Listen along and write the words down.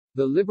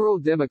The Liberal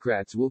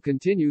Democrats will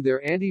continue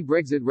their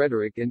anti-Brexit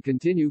rhetoric and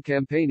continue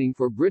campaigning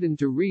for Britain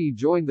to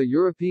rejoin the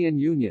European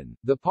Union,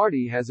 the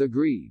party has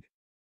agreed.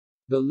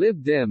 The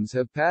Lib Dems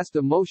have passed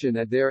a motion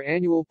at their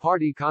annual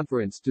party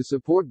conference to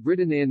support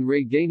Britain in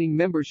regaining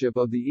membership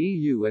of the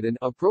EU at an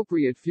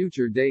appropriate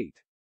future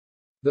date.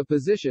 The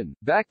position,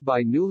 backed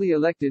by newly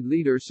elected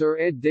leader Sir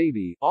Ed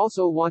Davey,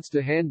 also wants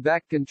to hand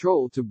back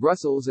control to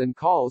Brussels and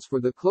calls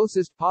for the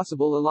closest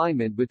possible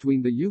alignment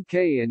between the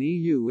UK and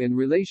EU in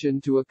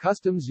relation to a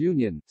customs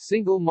union,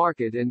 single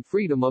market and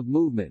freedom of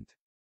movement.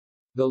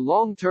 The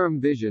long-term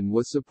vision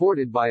was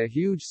supported by a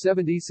huge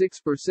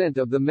 76%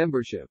 of the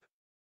membership.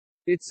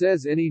 It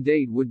says any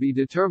date would be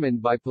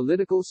determined by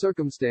political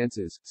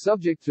circumstances,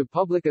 subject to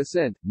public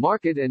assent,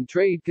 market and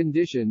trade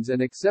conditions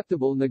and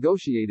acceptable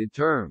negotiated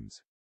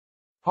terms.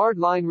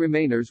 Hardline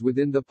Remainers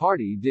within the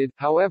party did,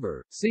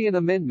 however, see an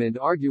amendment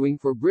arguing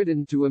for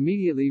Britain to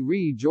immediately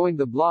rejoin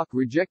the bloc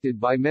rejected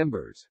by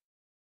members.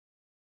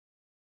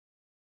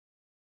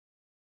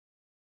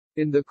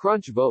 In the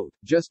crunch vote,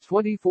 just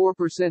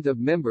 24% of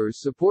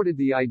members supported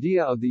the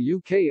idea of the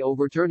UK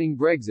overturning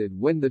Brexit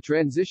when the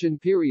transition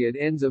period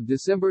ends of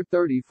December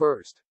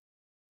 31.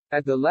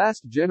 At the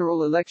last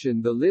general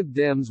election, the Lib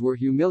Dems were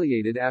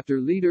humiliated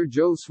after leader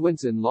Jo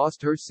Swinson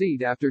lost her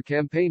seat after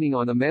campaigning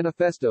on a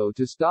manifesto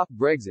to stop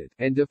Brexit,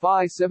 and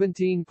defy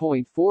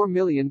 17.4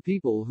 million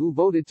people who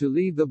voted to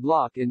leave the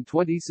bloc in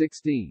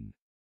 2016.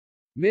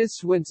 Ms.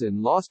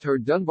 Swinson lost her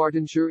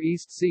Dunbartonshire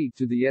East seat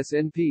to the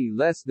SNP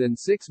less than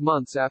 6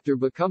 months after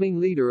becoming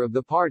leader of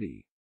the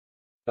party.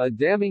 A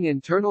damning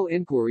internal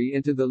inquiry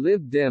into the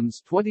Lib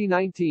Dems'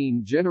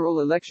 2019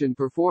 general election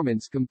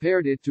performance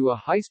compared it to a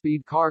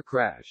high-speed car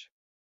crash.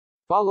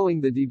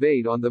 Following the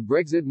debate on the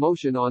Brexit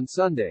motion on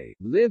Sunday,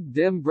 Lib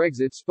Dem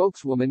Brexit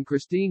spokeswoman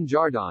Christine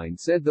Jardine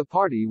said the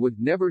party would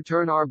never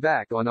turn our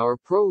back on our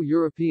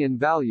pro-European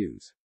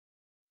values.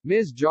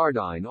 Ms.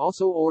 Jardine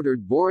also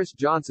ordered Boris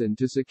Johnson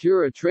to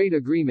secure a trade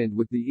agreement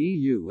with the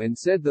EU and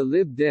said the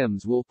Lib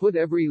Dems will put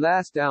every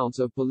last ounce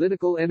of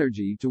political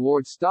energy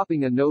towards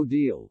stopping a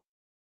no-deal.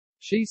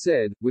 She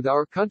said, with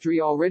our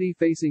country already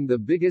facing the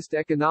biggest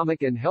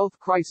economic and health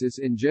crisis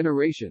in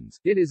generations,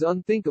 it is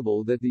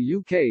unthinkable that the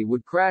UK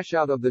would crash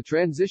out of the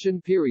transition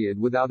period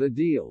without a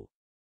deal.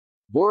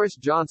 Boris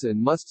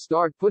Johnson must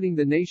start putting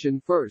the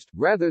nation first,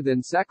 rather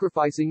than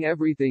sacrificing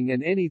everything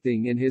and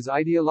anything in his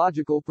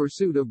ideological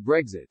pursuit of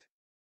Brexit.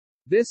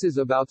 This is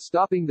about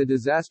stopping the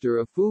disaster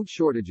of food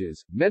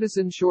shortages,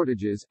 medicine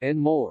shortages, and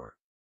more.